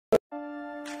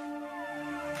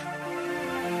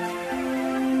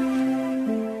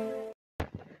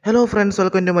Hello friends,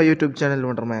 welcome to my YouTube channel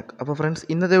wonder Mac. അപ്പോൾ friends,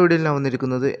 ഇന്നത്തെ വീഡിയോയിൽ ഞാൻ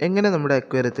വന്നിരിക്കുന്നത് എങ്ങനെ നമ്മുടെ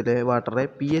അക്വേറിയത്തിലെ വാട്ടറെ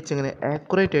pH എങ്ങനെ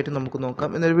ആക്യുറേറ്റ് ആയിട്ട് നമുക്ക്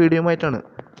നോക്കാം എന്നൊരു വീഡിയോ ആയിട്ടാണ്.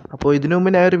 അപ്പോൾ ഇതിനു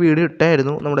മുമ്പ് ഞാൻ ഒരു വീഡിയോ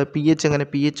ഇട്ടായിരുന്നു, നമ്മുടെ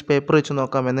pH പേപ്പർ വെച്ച്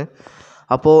നോക്കാമെന്ന്.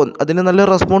 അപ്പോൾ അതിന് നല്ല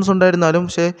റെസ്പോൺസ് ഉണ്ടായിരുന്നാലും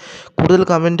പക്ഷേ കൂടുതൽ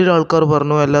കമൻറ്റിൽ ആൾക്കാർ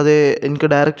പറഞ്ഞു, അല്ലാതെ എനിക്ക്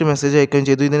ഡയറക്റ്റ് മെസ്സേജ് അയക്കുകയും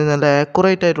ചെയ്തു, ഇതിന് നല്ല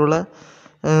ആക്യുറേറ്റ് ആയിട്ടുള്ള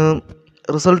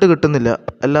റിസൾട്ട് കിട്ടുന്നില്ല.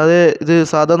 അല്ലാതെ ഇത്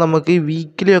സാധാ നമുക്ക് ഈ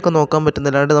വീക്കിലി ഒക്കെ നോക്കാൻ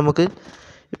പറ്റുന്നില്ല. അല്ലാണ്ട് നമുക്ക്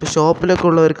ഇപ്പോൾ ഷോപ്പിലൊക്കെ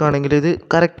ഉള്ളവർക്കാണെങ്കിൽ ഇത്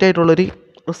കറക്റ്റായിട്ടുള്ളൊരു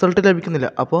റിസൾട്ട് ലഭിക്കുന്നില്ല.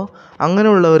 അപ്പോൾ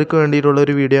അങ്ങനെയുള്ളവർക്ക്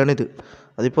വേണ്ടിയിട്ടുള്ളൊരു വീഡിയോ ആണിത്.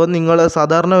 അതിപ്പോൾ നിങ്ങൾ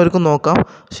സാധാരണവർക്ക് നോക്കാം,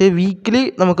 പക്ഷേ വീക്കിലി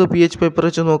നമുക്ക് പേപ്പർ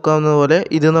വെച്ച് നോക്കാവുന്ന പോലെ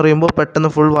ഇതെന്ന് പറയുമ്പോൾ പെട്ടെന്ന്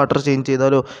ഫുൾ വാട്ടർ ചേഞ്ച്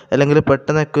ചെയ്താലോ അല്ലെങ്കിൽ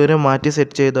പെട്ടെന്ന് അക്വേറിയം മാറ്റി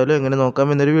സെറ്റ് ചെയ്താലോ എങ്ങനെ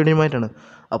നോക്കാം എന്നൊരു വീഡിയോ ആയിട്ടാണ്.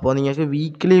 അപ്പോൾ നിങ്ങൾക്ക്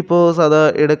വീക്കിലി ഇപ്പോൾ സാധാ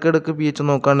ഇടയ്ക്കിടയ്ക്ക്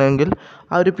നോക്കുകയാണെങ്കിൽ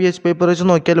ആ ഒരു പേപ്പർ വെച്ച്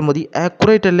നോക്കിയാലും മതി.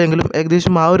 ആക്യുറേറ്റ് അല്ലെങ്കിലും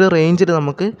ഏകദേശം ആ ഒരു റേഞ്ചിൽ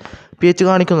നമുക്ക്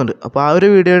കാണിക്കുന്നുണ്ട്. അപ്പോൾ ആ ഒരു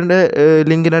വീഡിയോയുടെ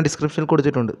ലിങ്ക് ഞാൻ ഡിസ്ക്രിപ്ഷനിൽ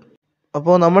കൊടുത്തിട്ടുണ്ട്.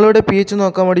 അപ്പോൾ നമ്മളിവിടെ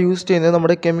നോക്കാൻ വേണ്ടി യൂസ് ചെയ്യുന്നത്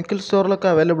നമ്മുടെ കെമിക്കൽ സ്റ്റോറിലൊക്കെ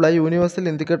അവൈലബിളായ യൂണിവേഴ്സൽ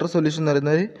ഇൻഡിക്കേറ്റർ സൊല്യൂഷൻ എന്ന്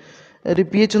പറയുന്ന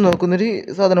ഒരു നോക്കുന്നൊരു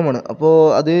സാധനമാണ്. അപ്പോൾ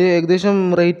അത് ഏകദേശം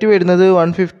റേറ്റ് വരുന്നത്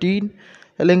 115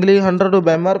 അല്ലെങ്കിൽ 100 രൂപ.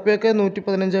 MRP ഒക്കെ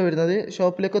 115 വരുന്നത്.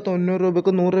 ഷോപ്പിലൊക്കെ 90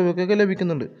 രൂപയ്ക്ക് 100 രൂപയ്ക്കൊക്കെ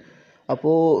ലഭിക്കുന്നുണ്ട്.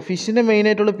 അപ്പോൾ ഫിഷിൻ്റെ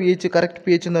മെയിനായിട്ടുള്ള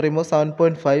കറക്റ്റ് എന്ന് പറയുമ്പോൾ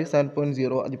 7.5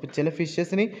 7.0. അതിപ്പോൾ ചില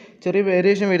ഫിഷസിന് ചെറിയ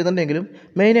വേരിയേഷൻ വരുന്നുണ്ടെങ്കിലും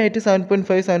മെയിനായിട്ട്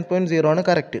 7.5 7.0 ആണ്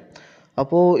കറക്റ്റ്.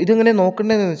 അപ്പോൾ ഇതിങ്ങനെ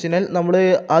നോക്കേണ്ടതെന്ന് വെച്ച് കഴിഞ്ഞാൽ നമ്മൾ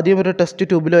ആദ്യം ഒരു ടെസ്റ്റ്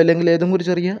ട്യൂബിലോ അല്ലെങ്കിൽ ഏതെങ്കിലും ഒരു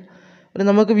ചെറിയ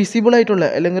നമുക്ക് വിസിബിൾ ആയിട്ടുള്ള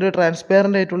അല്ലെങ്കിൽ ഒരു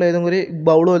ട്രാൻസ്പാരൻ്റ് ആയിട്ടുള്ള ഏതെങ്കിലും ഒരു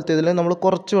ബൗൾ പോലത്തെ ഇതിൽ നമ്മൾ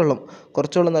കുറച്ച് വെള്ളം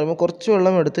എന്ന് പറയുമ്പോൾ കുറച്ച്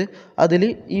വെള്ളം എടുത്ത് അതിൽ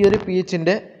ഈ ഒരു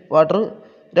pHൻ്റെ വാട്ടർ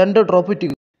 2 ഡ്രോപ്പ്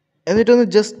ഇട്ടിരിക്കും. എന്നിട്ടൊന്ന്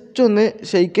ജസ്റ്റ് ഒന്ന്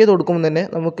ഷെയ്ക്ക് ചെയ്ത് കൊടുക്കുമ്പോൾ തന്നെ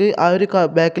നമുക്ക് ആ ഒരു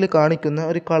ബാക്കിൽ കാണിക്കുന്ന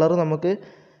ഒരു കളർ നമുക്ക്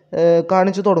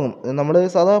കാണിച്ചു തുടങ്ങും. നമ്മൾ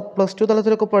സാധാ +2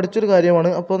 തലത്തിലൊക്കെ പഠിച്ചൊരു കാര്യമാണ്.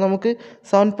 അപ്പോൾ നമുക്ക്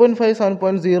 7.5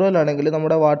 7.0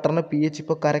 നമ്മുടെ വാട്ടറിൻ്റെ pH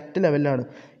ഇപ്പോൾ കറക്റ്റ് ലെവലിലാണ്.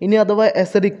 ഇനി അഥവാ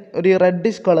എസിഡിക് ഒരു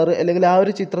റെഡിഷ് കളർ അല്ലെങ്കിൽ ആ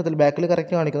ഒരു ചിത്രത്തിൽ ബാക്കിൽ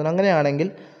കറക്റ്റ് കാണിക്കുന്നത് അങ്ങനെയാണെങ്കിൽ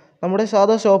നമ്മുടെ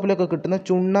സാധാ ഷോപ്പിലൊക്കെ കിട്ടുന്ന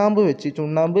ചുണ്ണാമ്പ്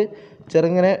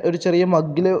ഒരു ചെറിയ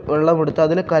മഗ്ഗിൽ വെള്ളം എടുത്ത്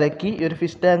അതിൽ കലക്കി ഒരു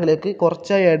ഫിഷ് ടാങ്കിലേക്ക്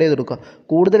കുറച്ചായി ആഡ് ചെയ്ത് കൊടുക്കുക.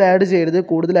 കൂടുതൽ ആഡ്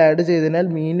ചെയ്തതിനാൽ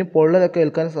മീനിന് പൊള്ളലൊക്കെ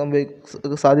ഏൽക്കാൻ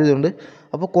സാധ്യതയുണ്ട്.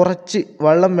 അപ്പോൾ കുറച്ച്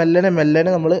വെള്ളം മെല്ലനെ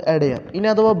നമ്മൾ ആഡ് ചെയ്യാം. ഇനി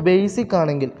അഥവാ ബേസിക്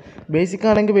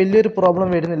ആണെങ്കിൽ വലിയൊരു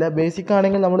പ്രോബ്ലം വരുന്നില്ല. ബേസിക്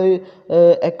ആണെങ്കിൽ നമ്മൾ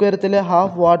അക്വേറിയത്തിലെ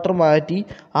ഹാഫ് വാട്ടർ മാറ്റി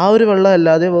ആ ഒരു വെള്ളം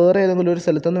അല്ലാതെ വേറെ ഏതെങ്കിലും ഒരു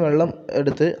സ്ഥലത്തുനിന്ന് വെള്ളം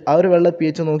എടുത്ത് ആ ഒരു വെള്ളം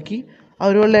pH നോക്കി ആ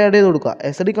ഒരു വെള്ളം ആഡ് ചെയ്ത് കൊടുക്കുക.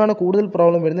 എസിഡിക്കാണ് കൂടുതൽ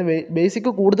പ്രോബ്ലം വരുന്നത്. ബേസിക്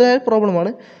കൂടുതലായ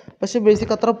പ്രോബ്ലമാണ്, പക്ഷേ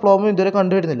ബേസിക് അത്ര പ്രോബ്ലം ഇതുവരെ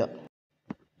കണ്ടുവരുന്നില്ല.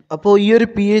 അപ്പോൾ ഈ ഒരു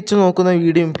നോക്കുന്ന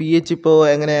വീഡിയോയും ഇപ്പോൾ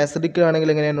എങ്ങനെ ആസിഡിക് ആണെങ്കിൽ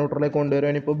എങ്ങനെ ന്യൂട്രലിലേക്ക്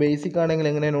കൊണ്ടുവരാം, ഇപ്പോൾ ബേസിക് ആണെങ്കിൽ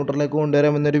എങ്ങനെ ന്യൂട്രലിലേക്ക്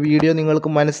കൊണ്ടുവരാം എന്നൊരു വീഡിയോ നിങ്ങൾക്ക്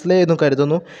മനസ്സിലായെന്ന്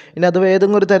കരുതുന്നു. ഇനി അഥവാ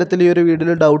ഏതെങ്കിലും ഒരു തരത്തിൽ ഈ ഒരു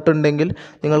വീഡിയോയിൽ ഡൗട്ട് ഉണ്ടെങ്കിൽ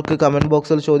നിങ്ങൾക്ക് കമൻറ്റ്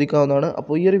ബോക്സിൽ ചോദിക്കാവുന്നതാണ്.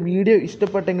 അപ്പോൾ ഈ ഒരു വീഡിയോ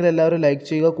ഇഷ്ടപ്പെട്ടെങ്കിൽ എല്ലാവരും ലൈക്ക്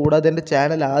ചെയ്യുക. കൂടാതെ എൻ്റെ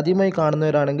ചാനൽ ആദ്യമായി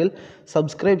കാണുന്നവരാണെങ്കിൽ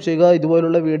സബ്സ്ക്രൈബ് ചെയ്യുക.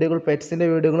 ഇതുപോലുള്ള വീഡിയോകൾ, പെറ്റ്സിൻ്റെ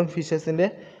വീഡിയോകളും ഫിഷസിൻ്റെ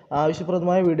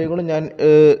ആവശ്യപ്രദമായ വീഡിയോകളും ഞാൻ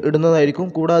ഇടുന്നതായിരിക്കും.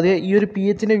 കൂടാതെ ഈ ഒരു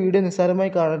pHൻ്റെ വീഡിയോ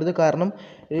നിസ്സാരമായി കാണരുത്. കാരണം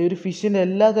ഈ ഒരു ഫിഷിൻ്റെ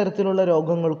എല്ലാ തരത്തിലുള്ള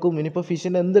രോഗങ്ങൾക്കും ഇനിയിപ്പോൾ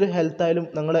ഫിഷിൻ്റെ എന്തൊരു ഹെൽത്ത് ആയാലും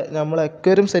നമ്മൾ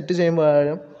അക്വേറിയം സെറ്റ്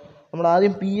ചെയ്യുമ്പോഴായാലും നമ്മൾ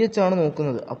ആദ്യം pH ആണ്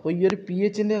നോക്കുന്നത്. അപ്പോൾ ഈ ഒരു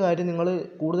pHൻ്റെ കാര്യം നിങ്ങൾ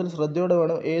കൂടുതൽ ശ്രദ്ധയോടെ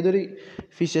വേണം ഏതൊരു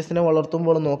ഫിഷസിനെ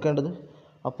വളർത്തുമ്പോഴും നോക്കേണ്ടത്.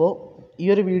 അപ്പോൾ ഈ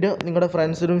ഒരു വീഡിയോ നിങ്ങളുടെ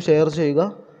ഫ്രണ്ട്സിനും ഷെയർ ചെയ്യുക.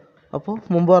 അപ്പോൾ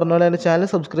മുമ്പ് പറഞ്ഞ പോലെ എൻ്റെ ചാനൽ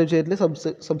സബ്സ്ക്രൈബ് ചെയ്തിട്ടില്ല,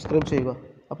 സബ്സ്ക്രൈബ് ചെയ്യുക.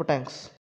 അപ്പോൾ താങ്ക്സ്.